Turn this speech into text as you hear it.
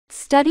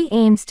Study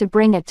aims to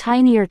bring a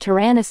Tinier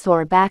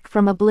Tyrannosaur back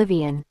from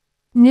Oblivion.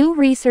 New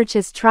research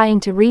is trying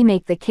to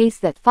remake the case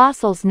that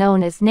fossils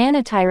known as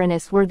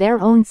Nanotyrannus were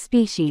their own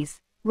species,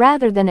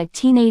 rather than a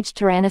teenage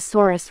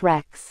Tyrannosaurus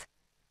rex.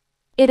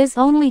 It is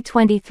only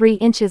 23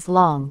 inches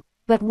long,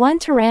 but one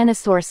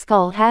tyrannosaur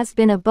skull has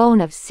been a bone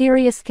of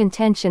serious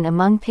contention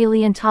among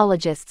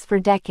paleontologists for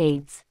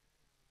decades.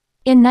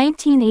 In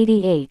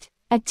 1988,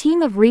 a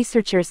team of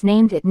researchers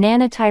named it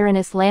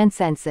Nanotyrannus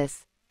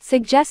lancensis,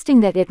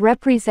 suggesting that it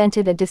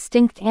represented a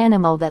distinct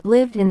animal that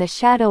lived in the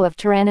shadow of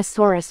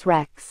Tyrannosaurus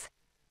rex.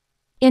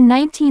 In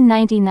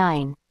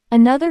 1999,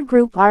 another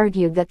group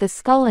argued that the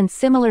skull and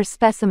similar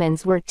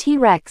specimens were T.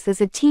 rex as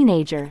a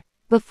teenager,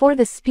 before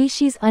the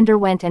species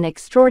underwent an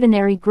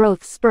extraordinary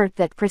growth spurt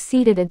that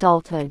preceded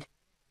adulthood.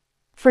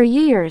 For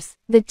years,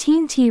 the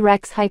teen T.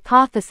 rex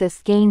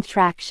hypothesis gained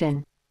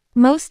traction.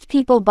 Most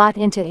people bought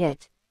into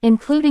it,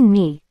 including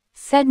me,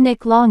 said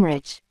Nick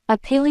Longrich, a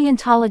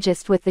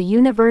paleontologist with the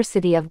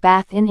University of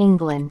Bath in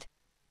England.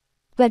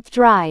 But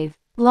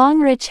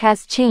Longrich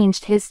has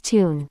changed his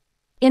tune.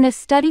 In a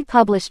study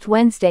published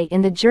Wednesday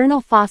in the journal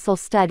Fossil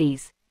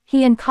Studies,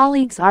 he and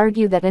colleagues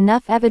argue that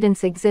enough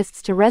evidence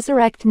exists to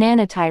resurrect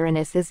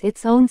Nanotyrannus as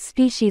its own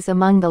species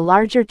among the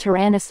larger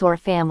Tyrannosaur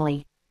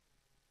family.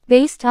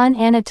 Based on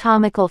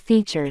anatomical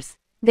features,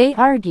 they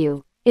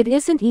argue, it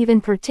isn't even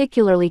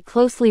particularly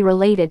closely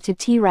related to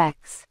T.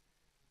 rex.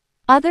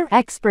 Other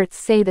experts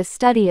say the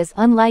study is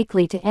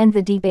unlikely to end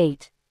the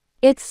debate.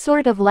 It's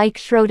sort of like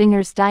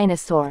Schrödinger's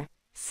dinosaur,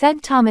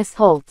 said Thomas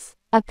Holtz,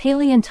 a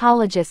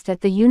paleontologist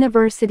at the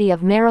University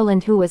of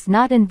Maryland who was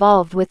not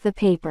involved with the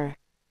paper.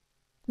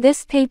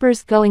 This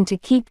paper's going to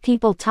keep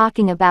people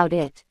talking about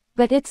it,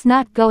 but it's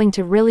not going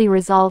to really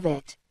resolve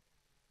it.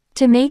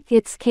 To make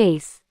its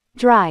case,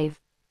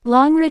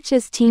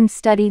 Longrich's team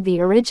studied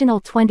the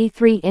original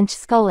 23-inch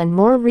skull and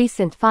more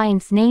recent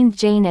finds named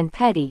Jane and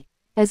Petty,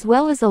 as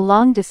well as a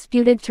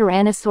long-disputed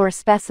Tyrannosaur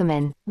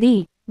specimen,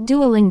 the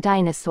dueling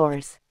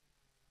dinosaurs.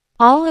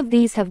 All of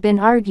these have been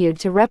argued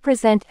to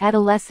represent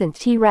adolescent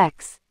T.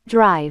 rex,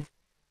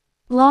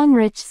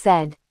 Longrich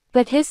said,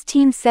 but his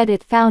team said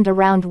it found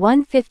around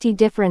 150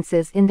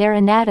 differences in their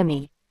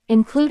anatomy,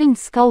 including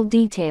skull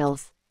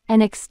details,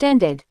 an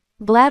extended,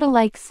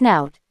 bladder-like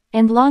snout,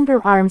 and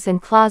longer arms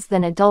and claws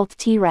than adult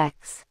T.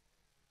 rex.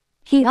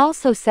 He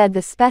also said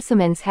the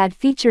specimens had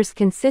features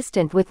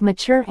consistent with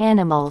mature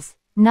animals,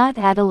 not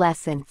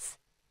adolescents.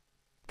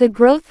 The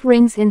growth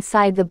rings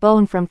inside the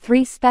bone from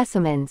 3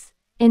 specimens,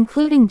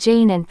 including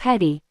Jane and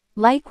Petty,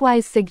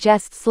 likewise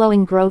suggest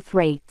slowing growth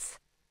rates.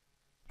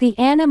 The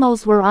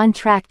animals were on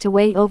track to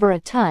weigh over a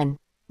ton,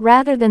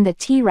 rather than the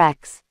T.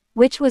 rex,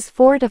 which was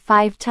 4 to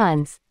 5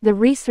 tons, the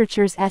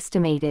researchers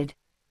estimated.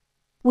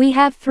 We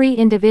have 3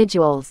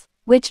 individuals,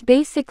 which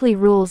basically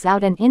rules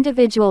out an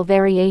individual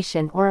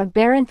variation or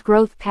aberrant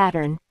growth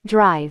pattern,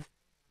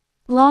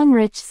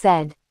 Longrich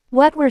said.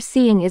 What we're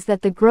seeing is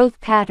that the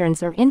growth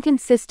patterns are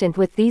inconsistent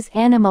with these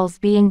animals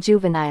being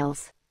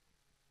juveniles.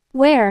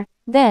 Where,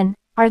 then,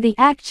 are the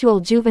actual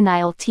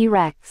juvenile T.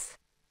 rex?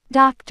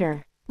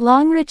 Dr.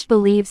 Longrich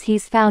believes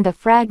he's found a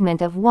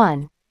fragment of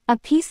a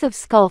piece of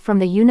skull from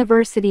the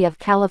University of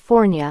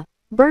California,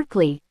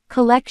 Berkeley,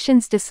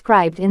 collections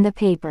described in the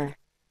paper.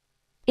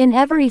 In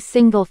every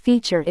single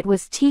feature it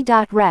was T.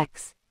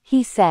 rex,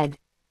 he said.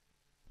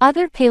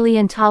 Other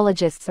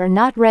paleontologists are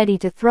not ready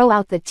to throw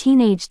out the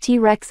teenage T.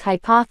 rex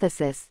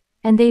hypothesis,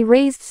 and they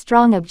raised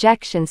strong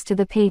objections to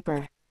the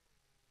paper.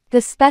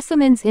 The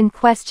specimens in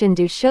question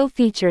do show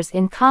features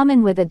in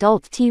common with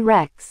adult T.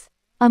 rex,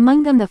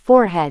 among them the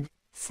forehead,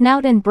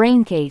 snout and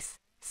braincase,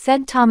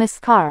 said Thomas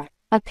Carr,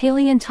 a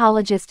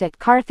paleontologist at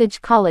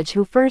Carthage College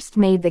who first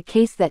made the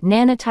case that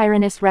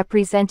Nanotyrannus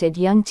represented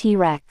young T.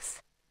 rex.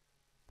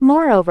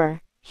 Moreover,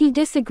 he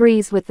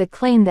disagrees with the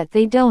claim that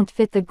they don't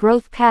fit the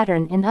growth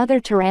pattern in other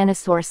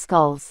tyrannosaur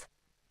skulls.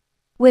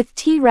 With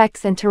T.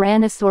 rex and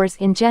tyrannosaurs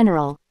in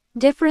general,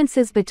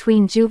 differences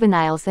between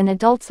juveniles and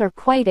adults are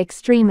quite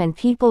extreme and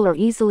people are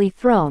easily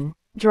thrown,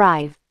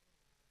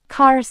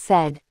 Carr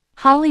said.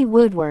 Holly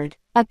Woodward,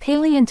 a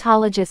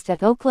paleontologist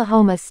at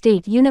Oklahoma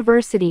State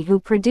University who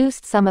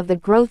produced some of the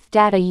growth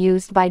data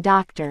used by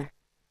Dr.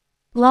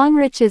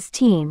 Longrich's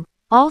team,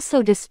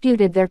 also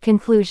disputed their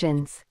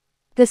conclusions.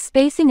 The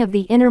spacing of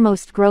the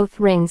innermost growth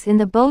rings in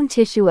the bone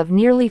tissue of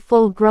nearly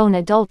full-grown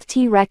adult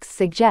T. rex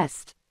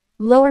suggest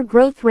lower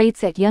growth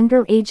rates at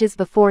younger ages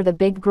before the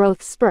big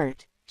growth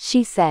spurt,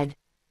 she said.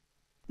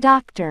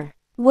 Dr.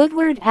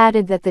 Woodward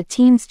added that the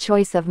team's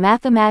choice of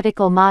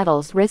mathematical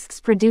models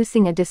risks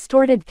producing a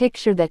distorted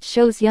picture that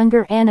shows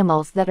younger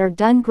animals that are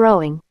done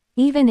growing,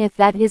 even if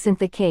that isn't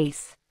the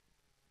case.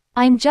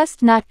 I'm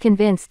just not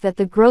convinced that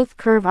the growth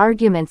curve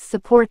arguments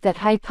support that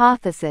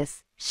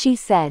hypothesis, she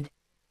said.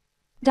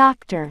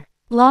 Dr.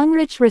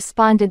 Longrich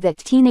responded that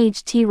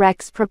teenage T.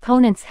 rex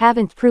proponents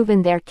haven't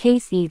proven their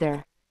case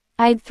either.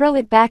 I'd throw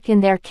it back in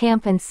their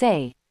camp and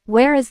say,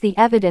 where is the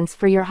evidence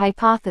for your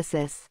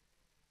hypothesis?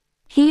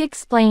 He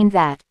explained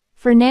that,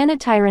 for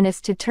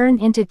Nanotyrannus to turn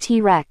into T.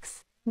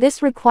 rex,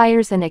 this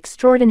requires an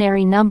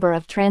extraordinary number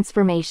of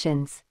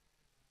transformations.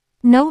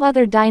 No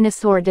other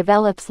dinosaur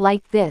develops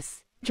like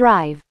this.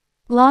 Drive.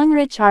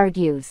 Longrich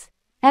argues.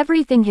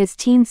 Everything his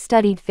team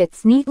studied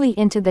fits neatly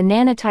into the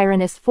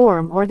Nanotyrannus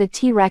form or the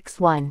T-Rex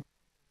one.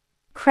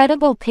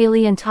 Credible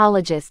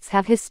paleontologists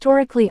have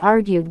historically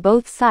argued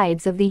both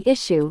sides of the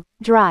issue.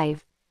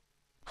 Drive.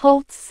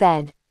 Holtz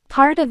said.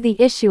 Part of the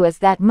issue is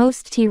that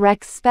most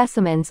T-Rex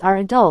specimens are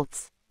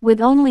adults, with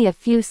only a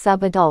few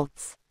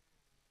sub-adults.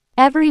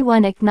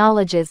 Everyone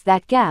acknowledges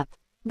that gap.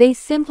 They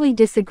simply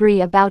disagree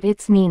about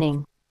its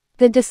meaning.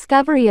 The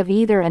discovery of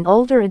either an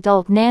older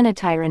adult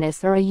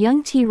Nanotyrannus or a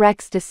young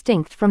T-Rex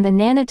distinct from the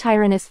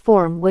Nanotyrannus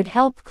form would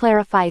help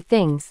clarify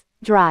things.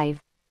 Drive.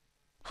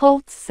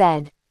 Holtz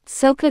said.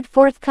 So could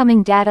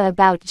forthcoming data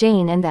about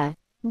Jane and the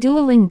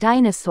dueling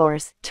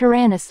dinosaurs,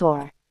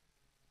 Tyrannosaur.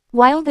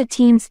 While the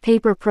team's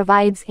paper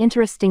provides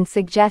interesting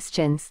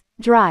suggestions,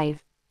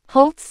 Drive.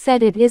 Holtz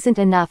said it isn't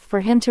enough for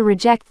him to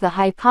reject the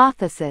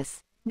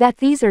hypothesis that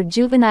these are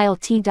juvenile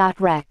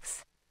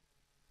T-Rex.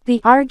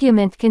 The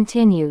argument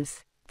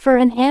continues. For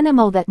an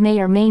animal that may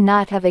or may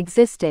not have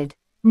existed,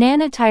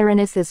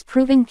 Nanotyrannus is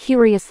proving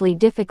curiously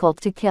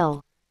difficult to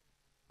kill.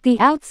 The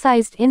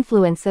outsized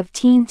influence of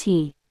teen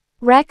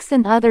T-Rex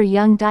and other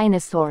young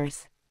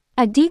dinosaurs.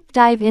 A deep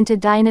dive into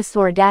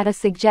dinosaur data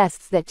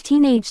suggests that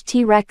teenage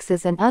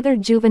T-Rexes and other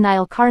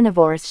juvenile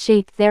carnivores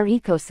shaped their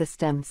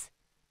ecosystems.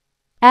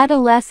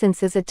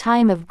 Adolescence is a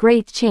time of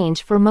great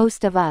change for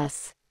most of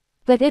us.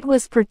 But it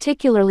was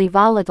particularly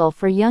volatile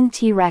for young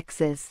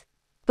T-Rexes.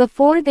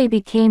 Before they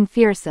became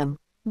fearsome,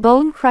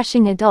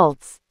 bone-crushing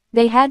adults,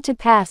 they had to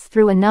pass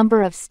through a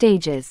number of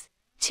stages: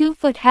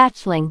 2-foot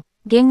hatchling,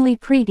 gangly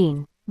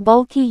preteen,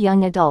 bulky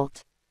young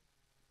adult.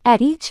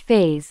 At each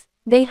phase,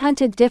 they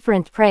hunted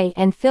different prey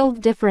and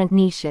filled different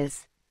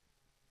niches.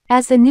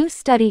 As a new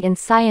study in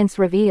Science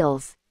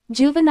reveals,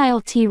 juvenile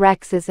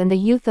T-Rexes and the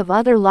youth of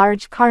other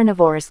large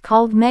carnivores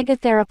called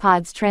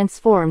megatheropods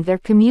transformed their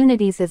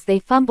communities as they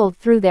fumbled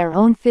through their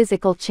own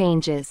physical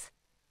changes.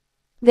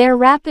 Their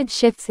rapid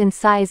shifts in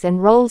size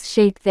and roles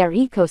shaped their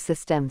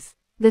ecosystems,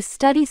 the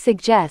study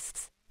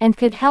suggests, and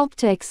could help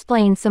to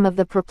explain some of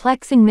the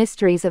perplexing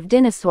mysteries of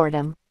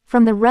dinosaurdom,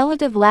 from the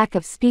relative lack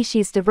of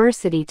species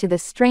diversity to the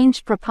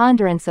strange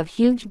preponderance of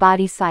huge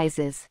body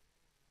sizes.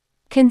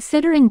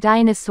 Considering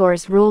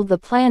dinosaurs ruled the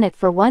planet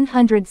for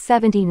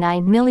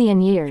 179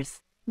 million years,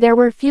 there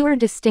were fewer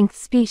distinct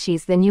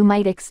species than you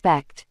might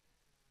expect.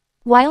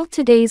 While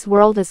today's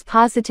world is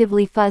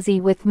positively fuzzy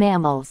with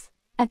mammals,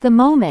 at the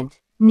moment,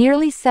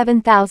 nearly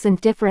 7,000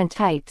 different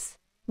types,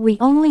 we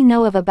only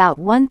know of about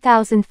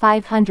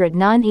 1,500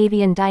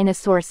 non-avian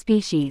dinosaur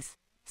species,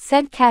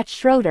 said Kat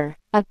Schroeder,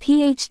 a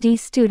PhD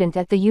student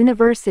at the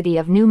University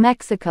of New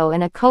Mexico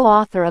and a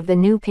co-author of the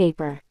new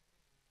paper.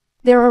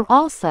 There are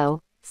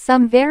also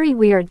some very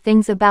weird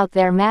things about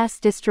their mass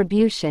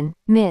distribution,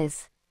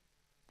 Ms.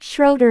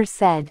 Schroeder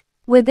said.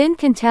 Within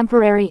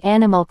contemporary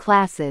animal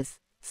classes,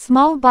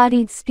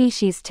 small-bodied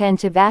species tend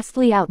to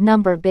vastly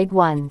outnumber big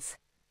ones.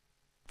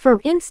 For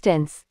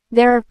instance,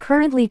 there are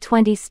currently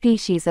 20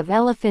 species of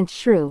elephant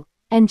shrew,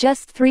 and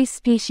just 3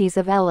 species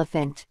of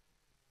elephant.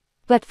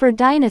 But for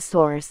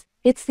dinosaurs,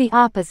 it's the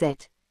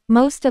opposite.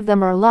 Most of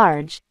them are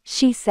large,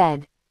 she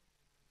said.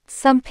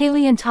 Some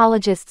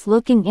paleontologists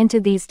looking into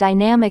these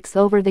dynamics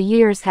over the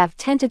years have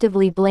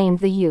tentatively blamed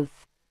the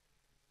youth.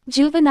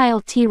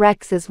 Juvenile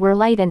T-Rexes were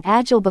light and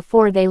agile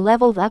before they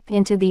leveled up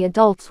into the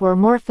adults we're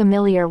more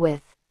familiar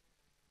with.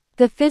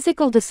 The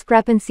physical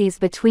discrepancies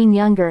between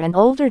younger and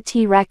older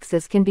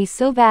T-Rexes can be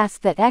so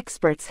vast that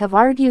experts have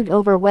argued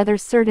over whether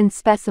certain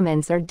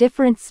specimens are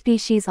different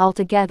species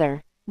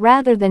altogether,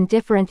 rather than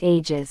different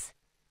ages.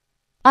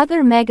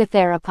 Other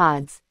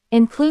megatheropods,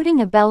 including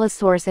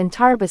abelisaurs and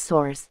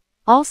tarbosaurs,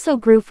 also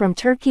grew from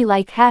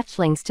turkey-like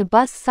hatchlings to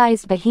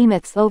bus-sized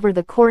behemoths over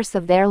the course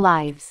of their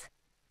lives.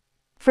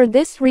 For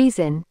this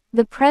reason,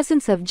 the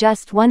presence of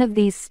just one of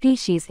these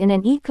species in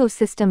an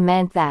ecosystem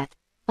meant that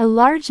a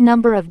large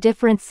number of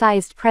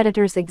different-sized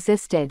predators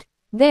existed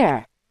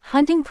there,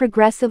 hunting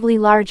progressively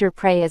larger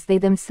prey as they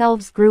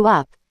themselves grew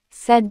up,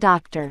 said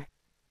Dr.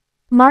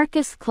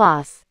 Markus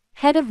Klaas,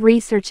 head of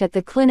research at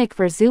the Clinic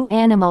for Zoo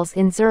Animals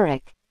in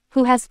Zurich,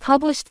 who has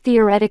published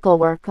theoretical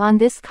work on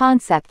this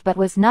concept but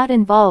was not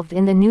involved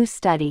in the new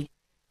study.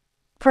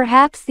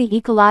 Perhaps the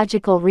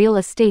ecological real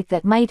estate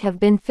that might have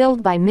been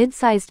filled by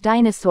mid-sized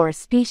dinosaur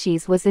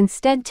species was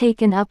instead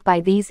taken up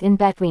by these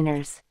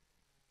in-betweeners.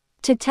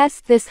 To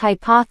test this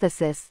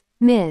hypothesis,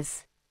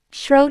 Ms.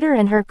 Schroeder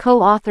and her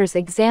co-authors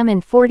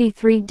examined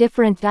 43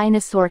 different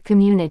dinosaur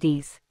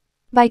communities.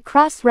 By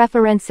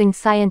cross-referencing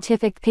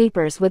scientific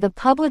papers with a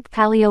public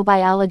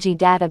paleobiology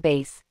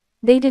database,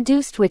 they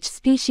deduced which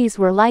species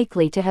were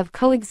likely to have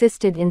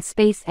coexisted in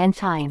space and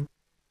time.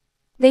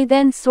 They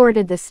then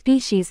sorted the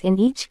species in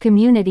each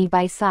community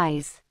by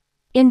size.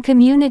 In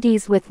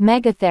communities with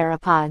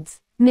megatheropods,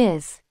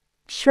 Ms.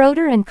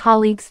 Schroeder and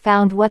colleagues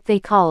found what they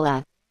call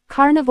a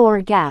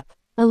carnivore gap,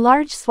 a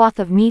large swath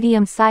of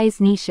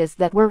medium-sized niches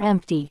that were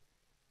empty.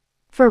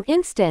 For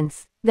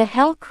instance, the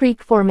Hell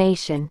Creek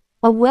Formation,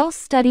 a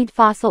well-studied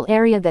fossil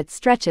area that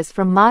stretches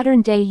from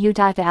modern-day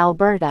Utah to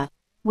Alberta,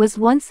 was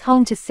once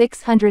home to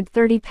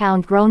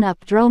 630-pound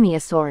grown-up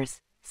dromaeosaurs,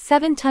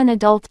 7-ton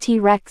adult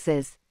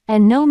T-Rexes,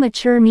 and no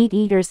mature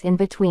meat-eaters in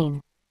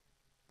between.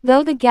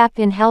 Though the gap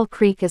in Hell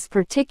Creek is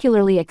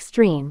particularly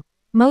extreme,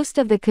 most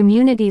of the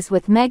communities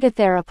with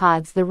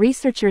megatheropods the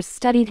researchers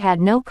studied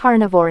had no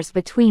carnivores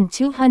between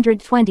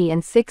 220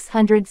 and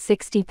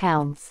 660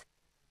 pounds.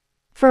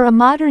 For a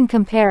modern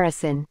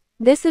comparison,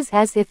 this is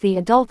as if the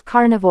adult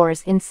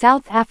carnivores in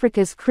South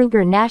Africa's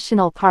Kruger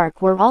National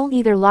Park were all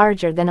either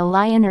larger than a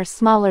lion or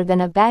smaller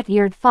than a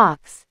bat-eared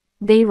fox,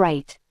 they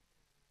write.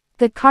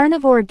 The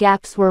carnivore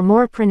gaps were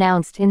more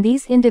pronounced in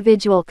these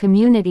individual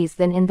communities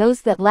than in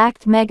those that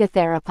lacked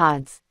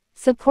megatheropods,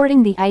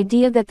 supporting the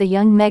idea that the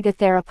young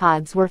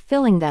megatheropods were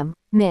filling them,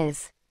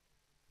 Ms.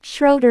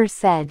 Schroeder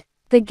said.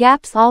 The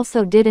gaps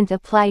also didn't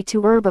apply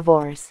to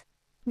herbivores.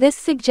 This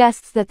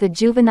suggests that the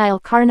juvenile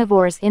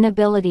carnivores'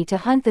 inability to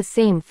hunt the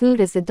same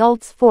food as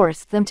adults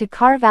forced them to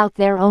carve out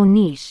their own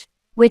niche,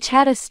 which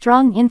had a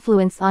strong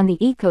influence on the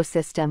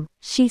ecosystem,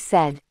 she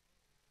said.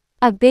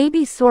 A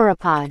baby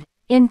sauropod,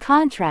 in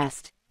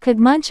contrast, could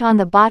munch on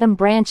the bottom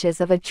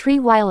branches of a tree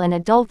while an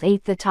adult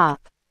ate the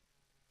top.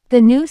 The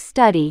new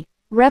study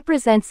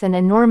represents an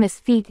enormous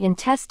feat in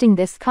testing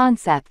this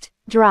concept,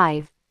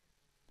 Drive.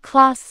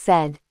 Klaus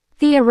said.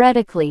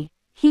 Theoretically,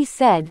 he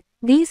said,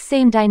 these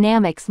same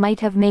dynamics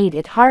might have made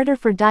it harder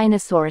for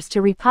dinosaurs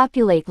to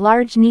repopulate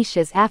large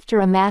niches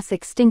after a mass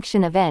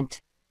extinction event.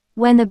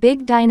 When the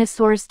big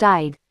dinosaurs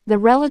died, the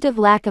relative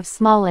lack of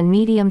small and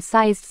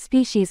medium-sized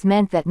species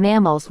meant that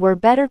mammals were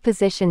better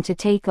positioned to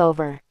take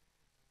over.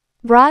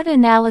 Broad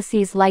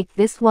analyses like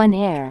this one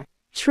are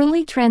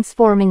truly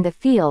transforming the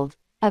field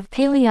of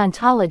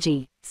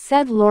paleontology,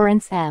 said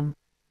Lawrence M.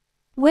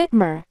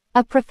 Whitmer,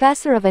 a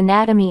professor of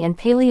anatomy and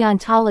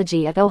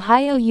paleontology at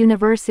Ohio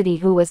University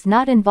who was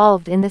not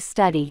involved in the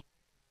study.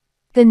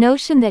 The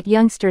notion that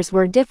youngsters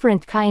were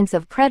different kinds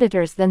of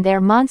predators than their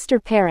monster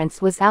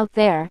parents was out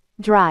there,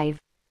 Drive.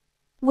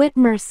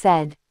 Whitmer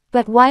said.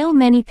 But while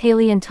many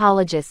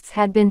paleontologists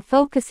had been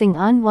focusing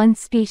on one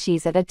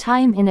species at a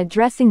time in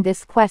addressing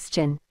this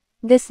question,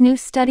 this new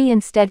study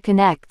instead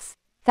connects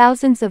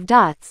thousands of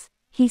dots,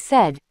 he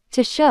said,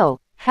 to show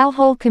how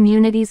whole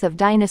communities of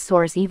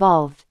dinosaurs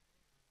evolved.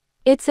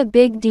 It's a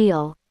big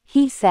deal,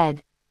 he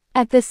said.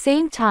 At the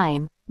same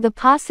time, the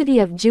paucity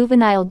of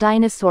juvenile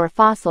dinosaur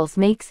fossils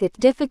makes it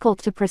difficult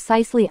to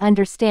precisely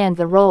understand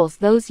the roles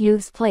those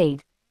youths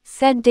played,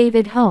 said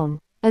David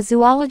Hone, a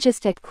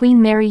zoologist at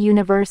Queen Mary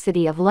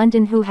University of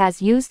London who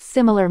has used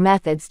similar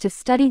methods to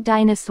study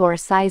dinosaur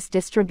size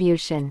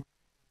distribution.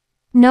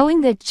 Knowing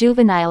that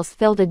juveniles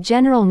filled a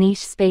general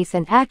niche space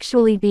and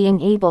actually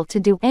being able to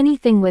do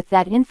anything with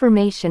that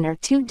information are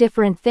two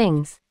different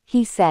things,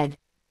 he said.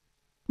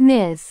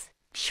 Ms.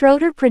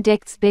 Schroeder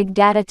predicts big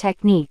data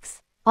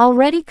techniques,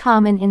 already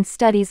common in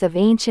studies of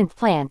ancient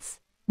plants,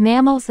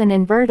 mammals and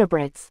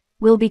invertebrates,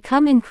 will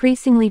become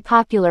increasingly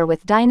popular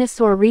with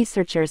dinosaur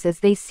researchers as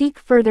they seek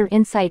further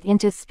insight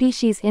into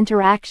species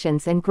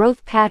interactions and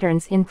growth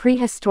patterns in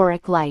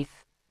prehistoric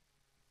life.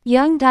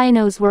 Young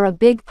dinos were a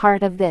big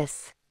part of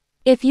this.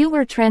 If you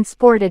were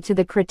transported to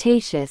the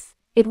Cretaceous,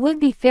 it would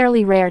be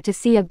fairly rare to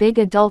see a big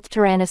adult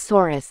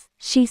Tyrannosaurus,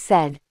 she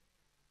said.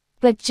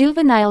 But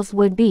juveniles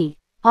would be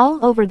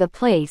all over the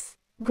place,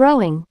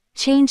 growing,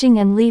 changing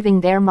and leaving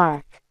their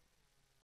mark.